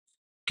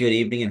Good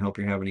evening and hope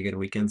you're having a good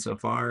weekend so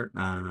far.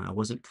 I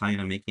wasn't planning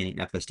on making any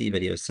FSD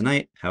videos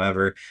tonight.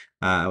 However,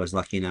 I was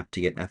lucky enough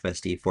to get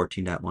FSD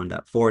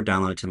 14.1.4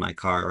 downloaded to my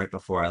car right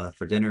before I left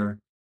for dinner.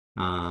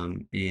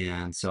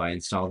 And so I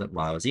installed it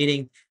while I was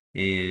eating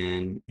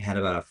and had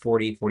about a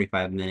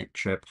 45 minute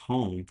trip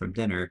home from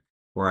dinner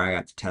where I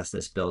got to test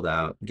this build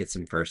out and get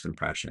some first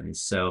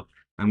impressions. So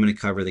I'm going to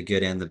cover the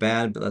good and the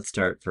bad, but let's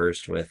start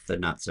first with the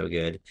not so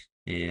good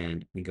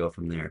and we go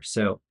from there.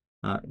 So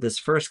this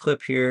first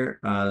clip here,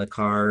 the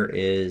car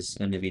is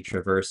going to be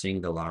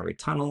traversing the Lowry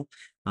Tunnel.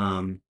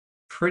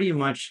 Pretty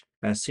much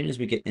as soon as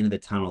we get into the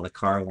tunnel, the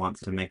car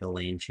wants to make a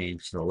lane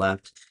change to the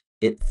left.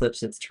 It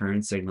flips its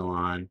turn signal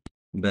on,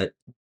 but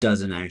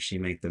doesn't actually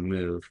make the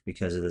move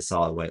because of the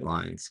solid white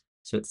lines.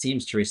 So it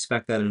seems to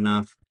respect that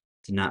enough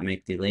to not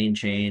make the lane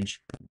change,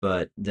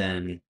 but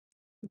then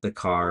the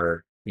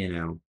car,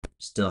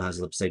 still has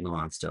lip signal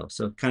on still.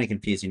 So kind of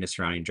confusing to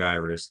surrounding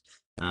drivers.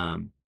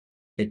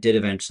 It did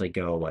eventually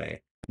go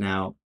away.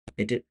 Now,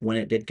 when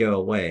it did go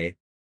away,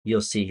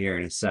 you'll see here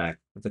in a sec,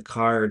 the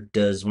car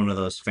does one of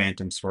those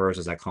phantom swerves,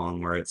 as I call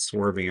them, where it's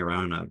swerving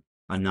around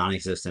a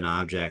non-existent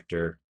object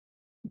or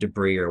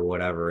debris or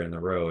whatever in the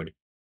road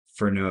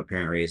for no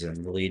apparent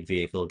reason. The lead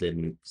vehicle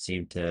didn't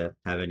seem to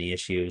have any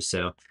issues,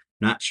 so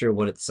not sure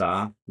what it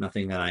saw,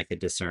 nothing that I could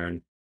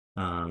discern,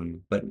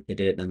 but it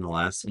did it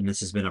nonetheless. And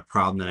this has been a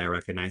problem that I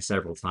recognize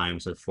several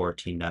times with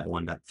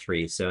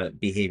 14.1.3, so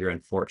behavior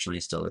unfortunately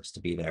still looks to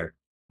be there,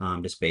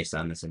 just based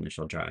on this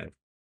initial drive.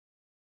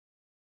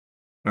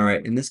 All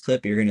right, in this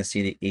clip, you're going to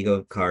see the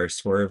Ego car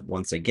swerve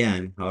once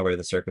again. However,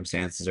 the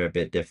circumstances are a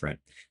bit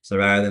different. So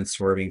rather than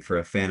swerving for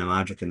a phantom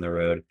object in the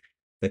road,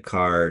 the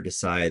car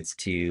decides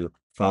to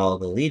follow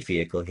the lead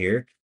vehicle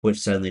here, which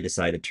suddenly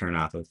decide to turn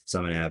off of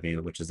Summit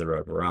Avenue, which is the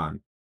road we're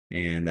on.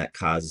 And that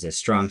causes a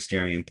strong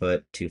steering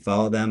input to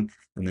follow them,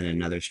 and then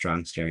another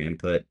strong steering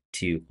input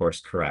to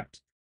course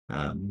correct.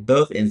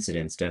 Both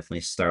incidents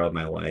definitely startled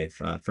my wife.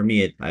 For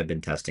me, I've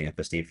been testing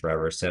FSD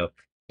forever, so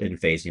it didn't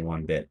faze me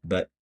one bit.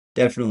 But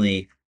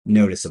definitely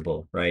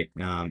noticeable, right?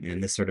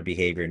 And this sort of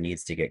behavior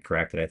needs to get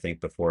corrected, I think,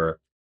 before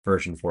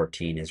version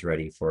 14 is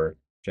ready for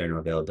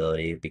general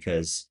availability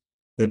because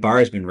the bar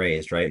has been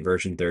raised, right?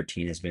 Version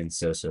 13 has been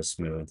so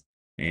smooth.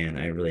 And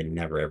I really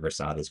never ever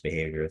saw this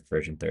behavior with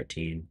version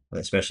 13,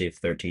 especially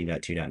if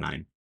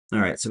 13.2.9. All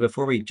right, so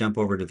before we jump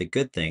over to the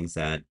good things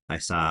that I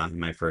saw in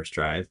my first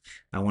drive,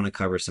 I want to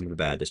cover some of the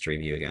bad just to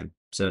review again.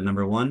 So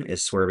number one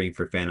is swerving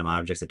for phantom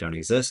objects that don't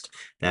exist.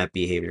 That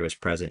behavior was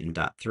present in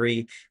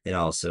 .3. It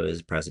also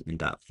is present in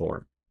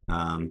 .4.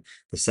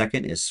 The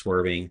second is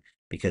swerving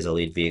because a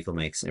lead vehicle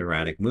makes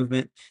erratic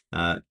movement.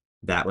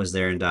 That was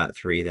there in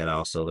 .3. That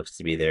also looks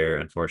to be there,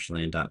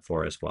 unfortunately, in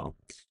 .4 as well.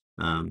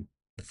 The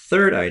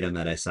third item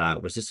that I saw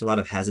was just a lot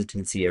of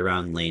hesitancy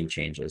around lane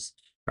changes,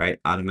 right?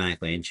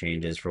 Automatic lane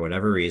changes for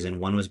whatever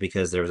reason. One was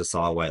because there was a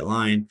solid white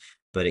line,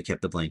 but it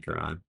kept the blinker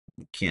on.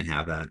 You can't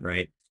have that,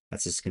 right?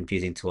 That's just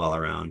confusing to all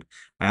around.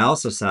 I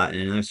also saw it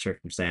in another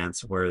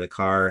circumstance where the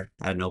car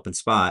had an open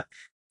spot.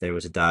 There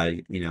was a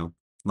dotted,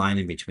 line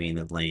in between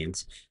the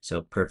lanes.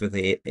 So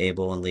perfectly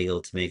able and legal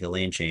to make a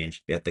lane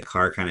change, yet the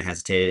car kind of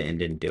hesitated and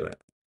didn't do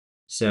it.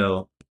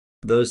 So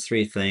those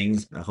three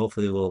things,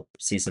 hopefully we'll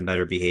see some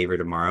better behavior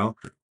tomorrow,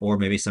 or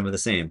maybe some of the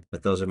same.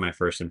 But those are my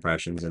first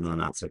impressions and the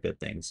not so good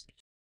things.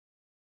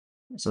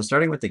 So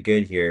starting with the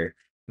good here,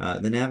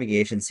 the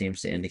navigation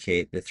seems to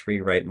indicate the three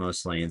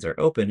rightmost lanes are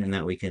open and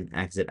that we can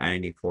exit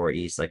I-94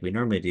 East like we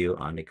normally do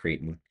onto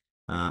Cretan.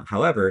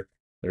 However,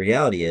 the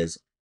reality is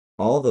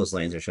all those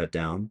lanes are shut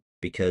down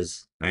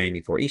because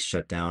I-94 East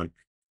shut down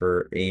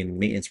for a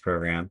maintenance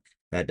program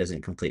that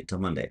doesn't complete till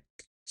Monday.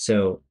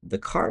 So the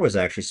car was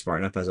actually smart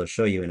enough, as I'll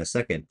show you in a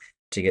second,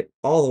 to get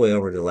all the way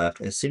over to the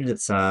left as soon as it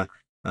saw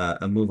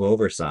a move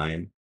over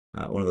sign,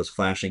 one of those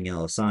flashing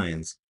yellow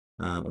signs,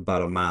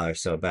 about a mile or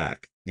so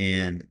back.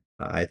 And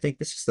I think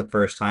this is the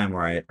first time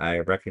where I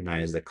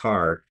recognized the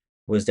car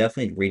was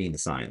definitely reading the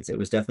signs. It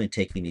was definitely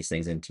taking these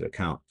things into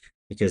account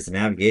because the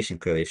navigation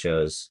clearly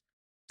shows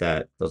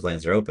that those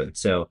lanes are open.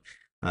 So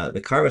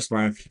the car was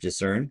smart enough to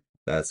discern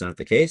that's not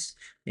the case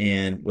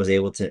and was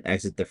able to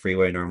exit the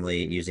freeway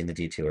normally using the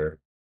detour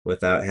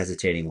without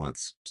hesitating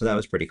once. So that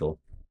was pretty cool.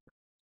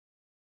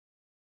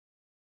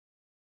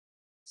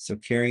 So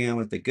carrying on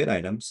with the good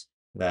items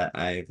that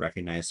I've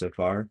recognized so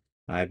far,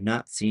 I've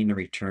not seen a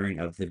return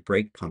of the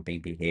brake pumping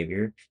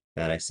behavior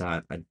that I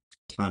saw a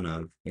ton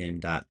of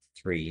in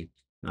 .3.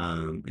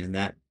 And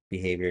that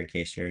behavior, in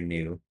case you're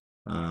new,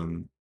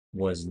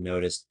 was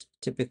noticed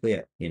typically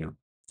at,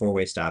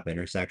 four-way stop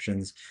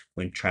intersections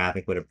when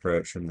traffic would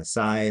approach from the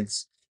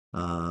sides,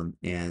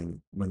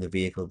 and when the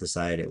vehicle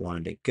decided it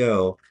wanted to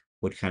go,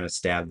 would kind of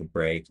stab the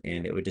brake,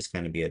 and it would just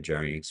kind of be a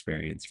jarring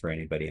experience for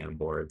anybody on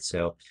board.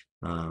 So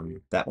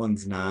that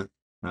one's not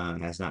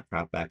has not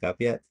cropped back up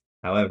yet.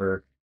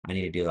 However, I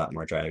need to do a lot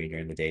more driving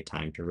during the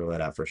daytime to rule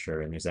that out for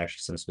sure. And there's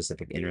actually some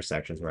specific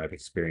intersections where I've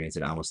experienced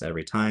it almost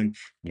every time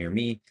near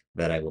me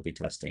that I will be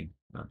testing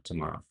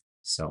tomorrow.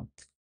 So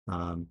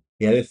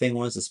the other thing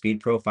was the speed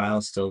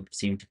profile still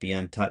seemed to be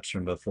untouched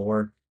from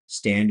before.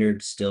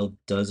 Standard still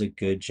does a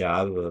good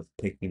job of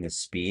picking the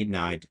speed.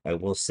 Now, I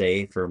will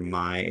say for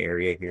my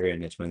area here in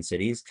the Twin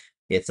Cities,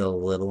 it's a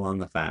little on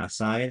the fast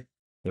side.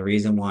 The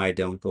reason why I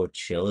don't go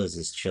chill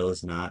is chill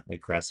is not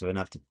aggressive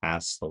enough to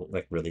pass slow,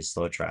 like really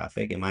slow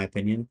traffic, in my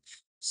opinion.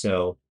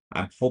 So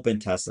I'm hoping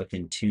Tesla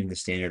can tune the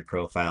standard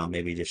profile,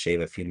 maybe just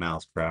shave a few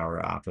miles per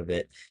hour off of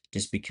it,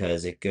 just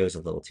because it goes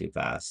a little too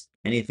fast.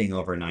 Anything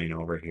over 9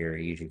 over here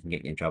usually can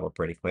get you in trouble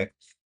pretty quick.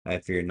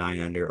 If you're 9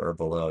 under or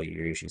below,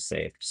 you're usually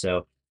safe.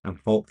 So I'm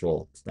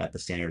hopeful that the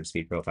standard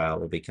speed profile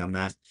will become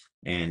that,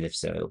 and if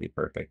so, it'll be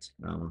perfect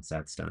once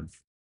that's done.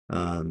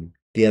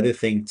 The other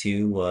thing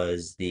too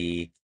was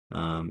the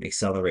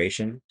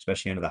acceleration,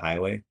 especially under the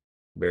highway,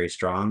 very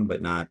strong,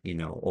 but not,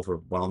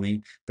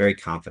 overwhelming. Very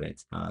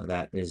confident.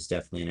 That is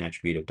definitely an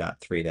attribute of dot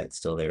 3 that's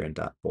still there in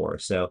dot 4.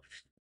 So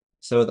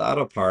with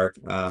auto park,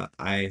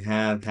 I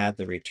have had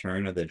the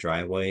return of the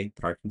driveway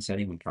parking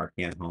setting when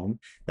parking at home.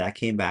 That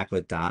came back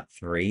with dot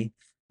 3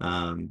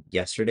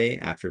 yesterday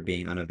after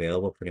being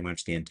unavailable pretty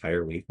much the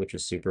entire week, which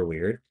is super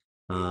weird.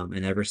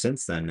 And ever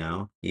since then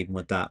now, even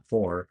with dot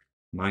 4,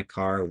 my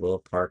car will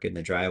park in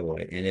the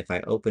driveway. And if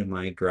I open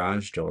my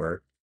garage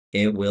door,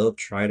 it will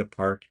try to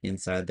park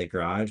inside the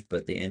garage,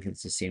 but the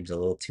entrance just seems a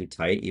little too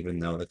tight, even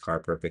though the car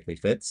perfectly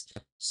fits.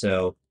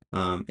 So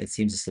it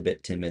seems just a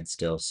bit timid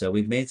still. So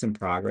we've made some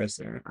progress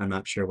there. I'm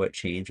not sure what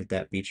changed with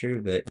that feature,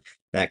 but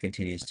that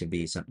continues to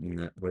be something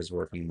that was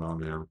working well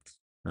now.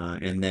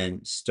 And then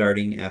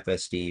starting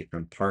FSD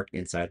from park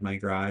inside my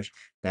garage,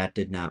 that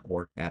did not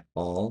work at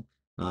all.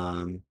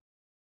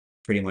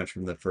 Pretty much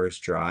from the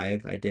first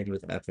drive I did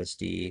with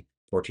FSD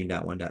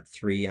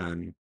 14.1.3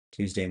 on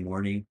Tuesday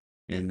morning.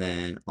 And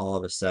then all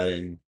of a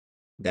sudden,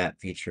 that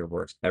feature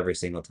works every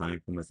single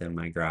time from within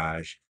my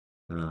garage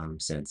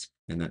since.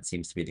 And that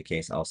seems to be the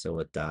case also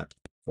with dot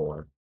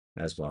 4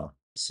 as well.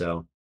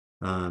 So,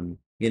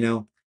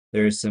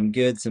 there's some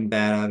good, some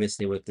bad,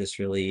 obviously, with this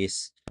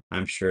release.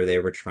 I'm sure they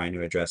were trying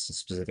to address a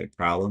specific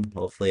problem.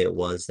 Hopefully, it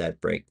was that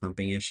brake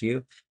pumping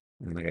issue.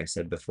 And like I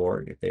said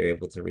before, if they're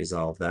able to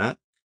resolve that,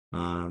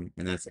 and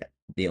that's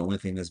the only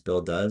thing this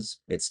bill does,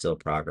 it's still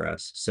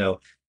progress. So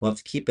we'll have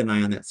to keep an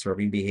eye on that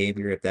swerving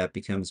behavior. If that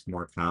becomes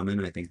more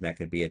common, I think that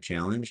could be a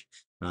challenge.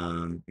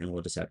 And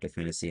we'll just have to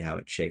kind of see how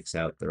it shakes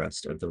out the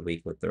rest of the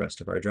week with the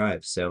rest of our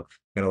drives. So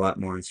got a lot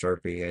more in store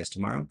for you guys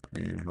tomorrow,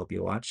 and I hope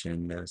you watch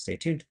and stay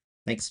tuned.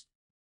 Thanks.